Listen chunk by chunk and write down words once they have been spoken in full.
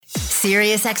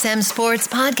SiriusXM Sports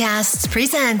Podcasts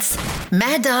presents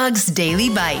Mad Dog's Daily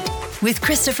Bite with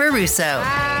Christopher Russo.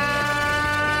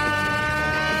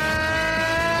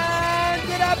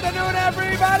 Good afternoon,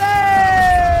 everybody!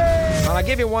 I'll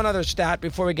give you one other stat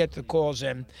before we get the calls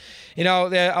in. You know,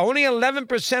 only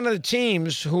 11% of the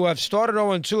teams who have started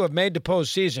 0-2 have made the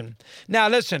postseason. Now,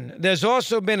 listen, there's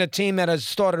also been a team that has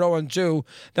started 0-2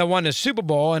 that won the Super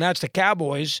Bowl, and that's the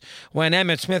Cowboys. When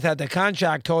Emmitt Smith had the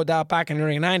contract told out back in the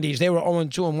early 90s, they were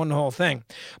 0-2 and won the whole thing.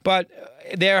 But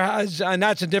and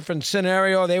that's a different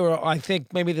scenario. They were, I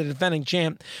think, maybe the defending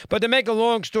champ. But to make a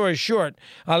long story short,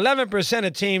 11%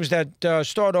 of teams that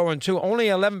start 0-2, only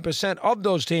 11% of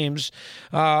those teams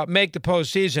make the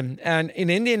postseason. And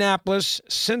in Indianapolis,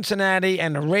 Cincinnati,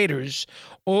 and the Raiders,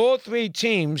 all three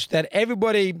teams that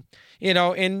everybody, you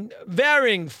know, in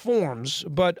varying forms,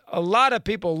 but a lot of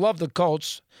people love the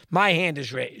Colts. My hand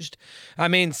is raised. I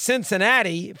mean,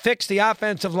 Cincinnati fixed the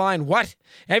offensive line. What?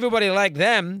 Everybody liked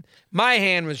them. My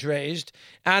hand was raised.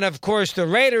 And, of course, the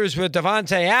Raiders with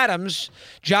Devontae Adams,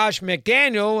 Josh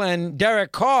McDaniel, and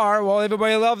Derek Carr, well,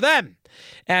 everybody loved them.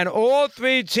 And all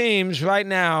three teams right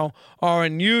now are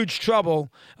in huge trouble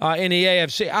in the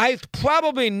AFC.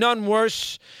 Probably none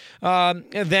worse than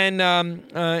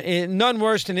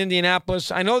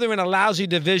Indianapolis. I know they're in a lousy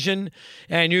division,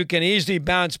 and you can easily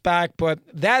bounce back, but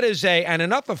that is and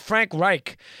enough of Frank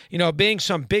Reich, you know, being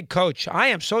some big coach. I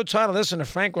am so tired of listening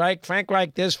to Frank Reich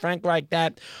this, Frank Reich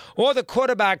that. All the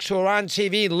quarterbacks who are on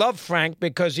TV love Frank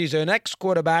because he's an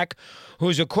ex-quarterback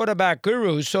who's a quarterback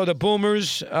guru. So the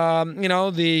boomers, all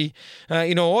the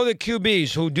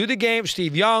QBs who do the game,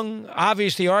 Steve Young,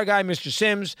 obviously our guy, Mr.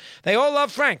 Sims, they all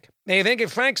love Frank. They think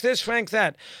if Frank's this, Frank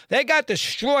that. They got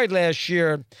destroyed last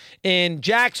year in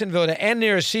Jacksonville to end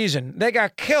their season. They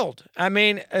got killed. I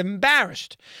mean,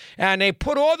 embarrassed. And they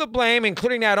put all the blame,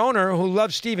 including that owner who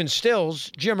loves Steven Stills,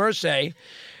 Jim Irsay,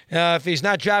 if he's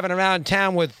not driving around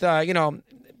town with,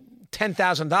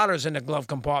 $10,000 in the glove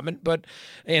compartment, but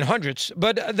in hundreds.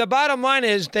 But the bottom line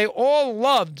is they all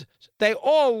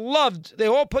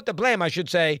put the blame, I should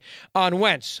say, on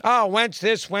Wentz. Oh, Wentz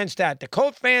this, Wentz that. The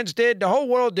Colts fans did, the whole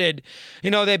world did.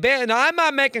 You know, now I'm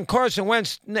not making Carson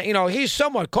Wentz, you know, he's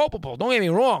somewhat culpable, don't get me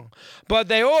wrong, but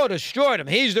they all destroyed him.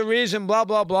 He's the reason, blah,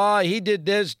 blah, blah. He did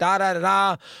this,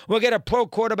 da-da-da-da. We'll get a pro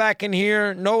quarterback in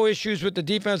here. No issues with the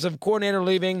defensive coordinator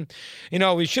leaving. You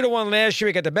know, we should have won last year.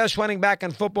 We got the best running back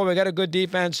in football. We got a good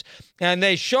defense. And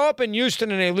they show up in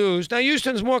Houston and they lose. Now,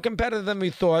 Houston's more competitive than we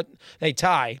thought. They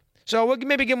tie. So we'll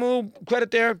maybe give them a little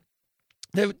credit there,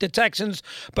 the Texans.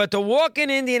 But to walk in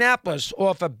Indianapolis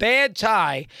off a bad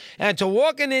tie, and to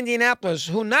walk in Indianapolis,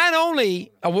 who not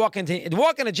only walk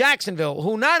into Jacksonville,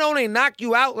 who not only knocked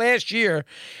you out last year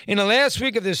in the last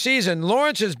week of the season,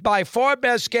 Lawrence's by far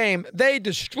best game, they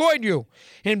destroyed you,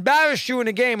 embarrassed you in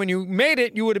the game. When you made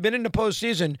it, you would have been in the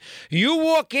postseason. You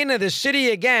walk into the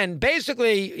city again,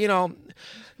 basically, you know,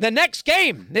 the next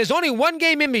game, there's only one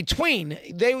game in between.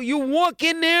 You walk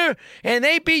in there and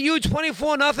they beat you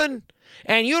 24-0,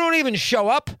 and you don't even show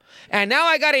up. And now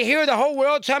I got to hear the whole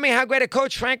world tell me how great a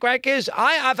coach Frank Reich is.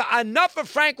 I have enough of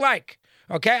Frank Reich.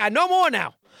 Okay, I know more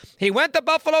now. He went to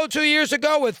Buffalo 2 years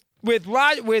ago with what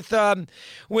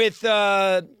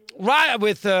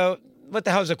the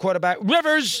hell's the quarterback?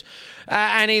 Rivers.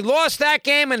 And he lost that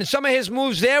game, and some of his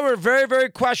moves there were very, very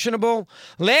questionable.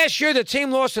 Last year, the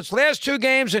team lost its last two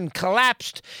games and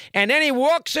collapsed. And then he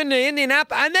walks into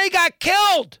Indianapolis, and they got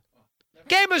killed.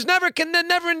 Game was never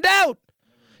in doubt.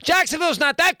 Jacksonville's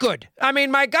not that good. I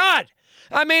mean, my God.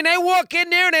 I mean, they walk in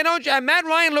there and they don't. And Matt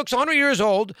Ryan looks 100 years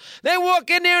old. They walk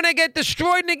in there and they get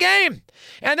destroyed in the game.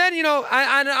 And then, you know,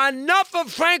 enough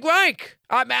of Frank Reich.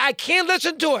 I can't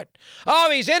listen to it. Oh,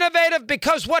 he's innovative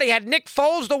because what? He had Nick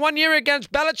Foles the 1 year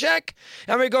against Belichick,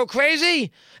 and we go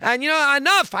crazy. And, you know,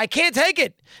 enough. I can't take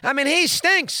it. I mean, he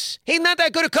stinks. He's not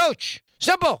that good a coach.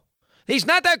 Simple. He's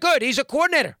not that good. He's a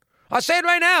coordinator. I'll say it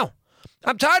right now.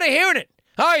 I'm tired of hearing it.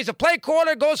 Oh, he's a play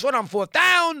caller, goes for it on fourth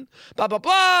down, blah, blah,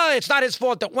 blah. It's not his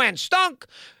fault that Wentz stunk.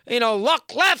 You know,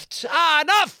 luck left.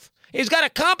 Enough. He's got a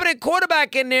competent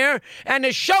quarterback in there, and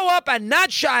to show up and not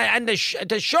shy, and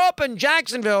to show up in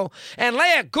Jacksonville and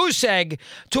lay a goose egg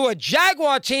to a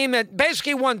Jaguar team that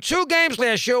basically won 2 games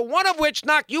last year, one of which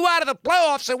knocked you out of the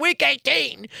playoffs in Week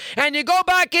 18, and you go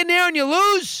back in there and you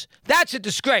lose, that's a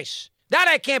disgrace. That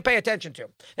I can't pay attention to.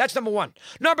 That's number one.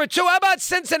 Number two, how about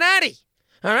Cincinnati?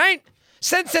 All right?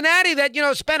 Cincinnati that,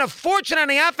 spent a fortune on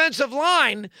the offensive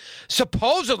line,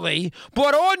 supposedly,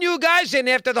 brought all new guys in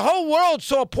after the whole world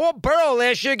saw poor Burrow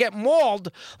last year get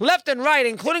mauled left and right,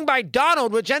 including by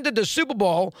Donald, which ended the Super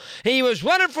Bowl. He was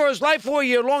running for his life all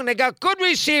year long. They got good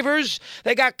receivers.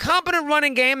 They got competent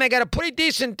running game. They got a pretty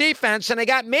decent defense, and they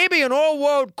got maybe an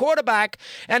all-world quarterback,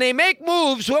 and they make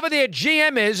moves, whoever their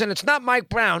GM is, and it's not Mike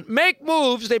Brown, make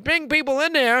moves. They bring people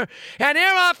in there, and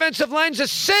their offensive line's a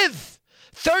sieve.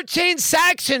 13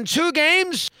 sacks in 2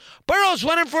 games. Burrow's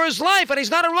running for his life, and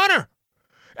he's not a runner.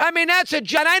 I mean, and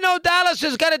I know Dallas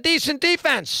has got a decent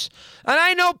defense. And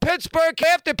I know Pittsburgh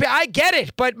I get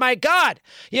it, but my God,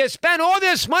 you spend all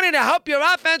this money to help your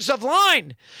offensive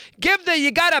line.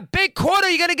 You got a big quarter,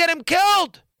 you're going to get him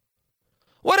killed.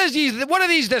 What are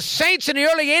these, the Saints in the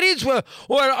early 80s,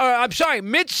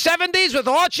 mid-70s with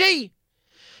Archie?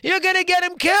 You're going to get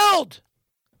him killed.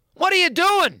 What are you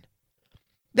doing?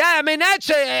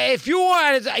 If you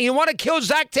want to kill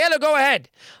Zach Taylor, go ahead.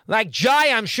 Like Jai,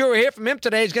 I'm sure we'll hear from him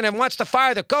today. Wants to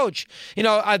fire the coach.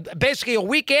 Basically a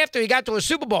week after he got to a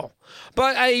Super Bowl.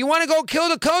 But you want to go kill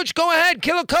the coach? Go ahead,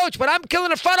 kill a coach. But I'm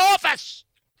killing the front office.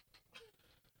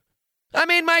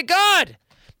 My God.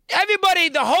 Everybody,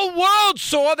 the whole world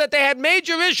saw that they had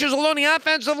major issues along the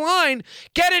offensive line.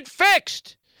 Get it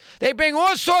fixed. They bring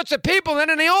all sorts of people in,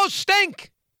 and they all stink.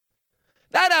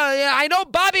 I know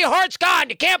Bobby Hart's gone.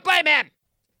 You can't blame him.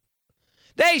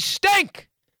 They stink.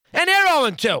 And they're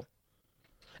 0-2.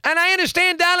 And I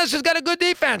understand Dallas has got a good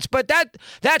defense, but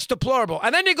that's deplorable.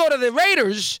 And then you go to the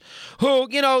Raiders, who,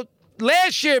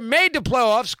 last year made the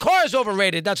playoffs. Carr's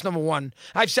overrated. That's number one.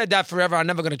 I've said that forever. I'm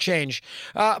never going to change.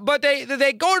 But they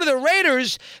go to the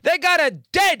Raiders. They got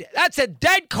that's a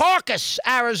dead carcass,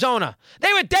 Arizona.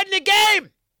 They were dead in the game.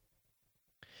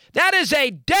 That is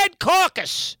a dead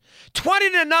carcass.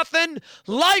 20-0,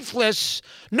 lifeless,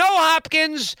 no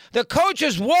Hopkins. The coach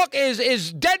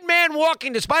is dead man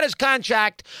walking despite his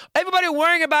contract. Everybody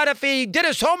worrying about if he did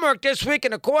his homework this week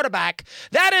in the quarterback.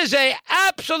 That is a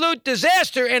absolute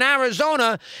disaster in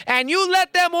Arizona, and you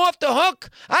let them off the hook.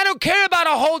 I don't care about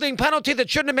a holding penalty that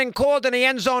shouldn't have been called in the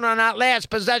end zone on that last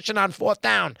possession on 4th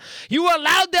down. You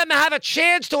allowed them to have a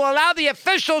chance to allow the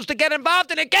officials to get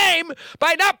involved in the game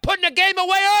by not putting the game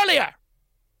away earlier.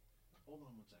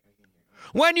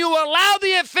 When you allow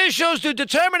the officials to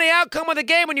determine the outcome of the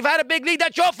game when you've had a big lead,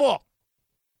 that's your fault.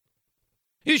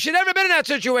 You should never have been in that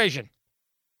situation.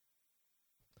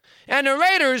 And the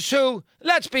Raiders, who,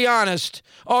 let's be honest,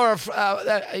 they're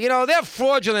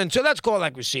fraudulent. So let's call it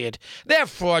like we see it. They're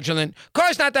fraudulent.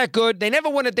 Carr's not that good. They never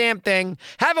win a damn thing.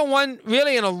 Haven't won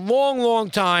really in a long, long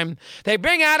time. They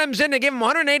bring Adams in to give him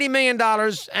 $180 million.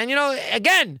 And,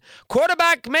 again,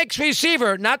 quarterback makes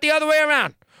receiver, not the other way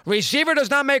around. Receiver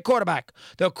does not make quarterback.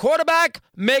 The quarterback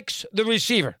makes the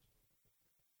receiver.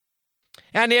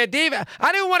 And I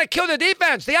didn't want to kill the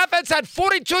defense. The offense had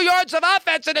 42 yards of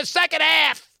offense in the second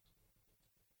half.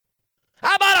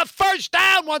 How about a first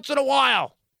down once in a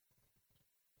while?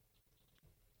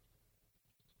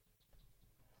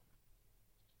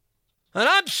 And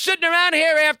I'm sitting around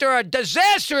here after a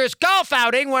disastrous golf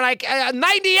outing when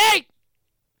 98.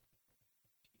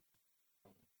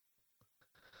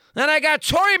 And I got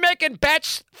Torrey making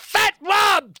bets, Fat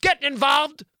Rob getting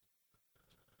involved,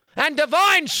 and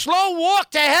Divine slow walk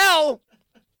to hell,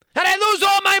 and I lose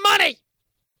all my money.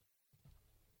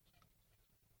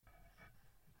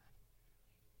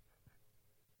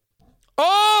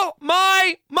 All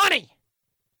my money.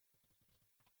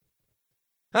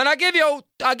 And I'll give you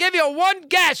one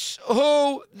guess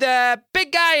who the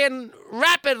big guy in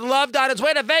Rapid loved on his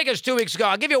way to Vegas 2 weeks ago.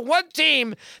 I'll give you one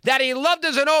team that he loved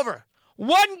as an over.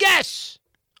 One guess.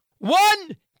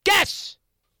 One guess.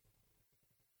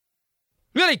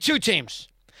 Really, 2 teams.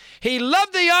 He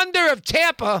loved the under of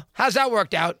Tampa. How's that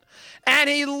worked out? And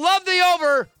he loved the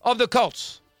over of the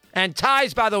Colts. And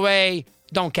ties, by the way,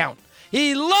 don't count.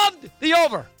 He loved the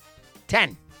over.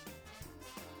 10.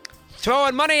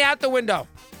 Throwing money out the window.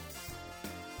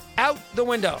 Out the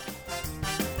window.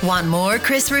 Want more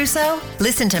Chris Russo?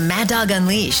 Listen to Mad Dog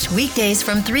Unleashed weekdays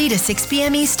from 3 to 6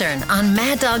 p.m. Eastern on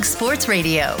Mad Dog Sports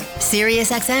Radio,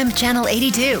 Sirius XM Channel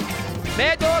 82.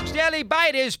 Mad Dog's Daily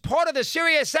Bite is part of the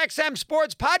Sirius XM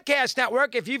Sports Podcast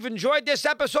Network. If you've enjoyed this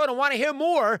episode and want to hear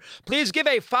more, please give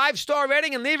a 5-star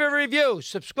rating and leave a review.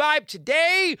 Subscribe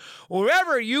today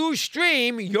wherever you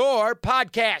stream your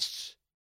podcasts.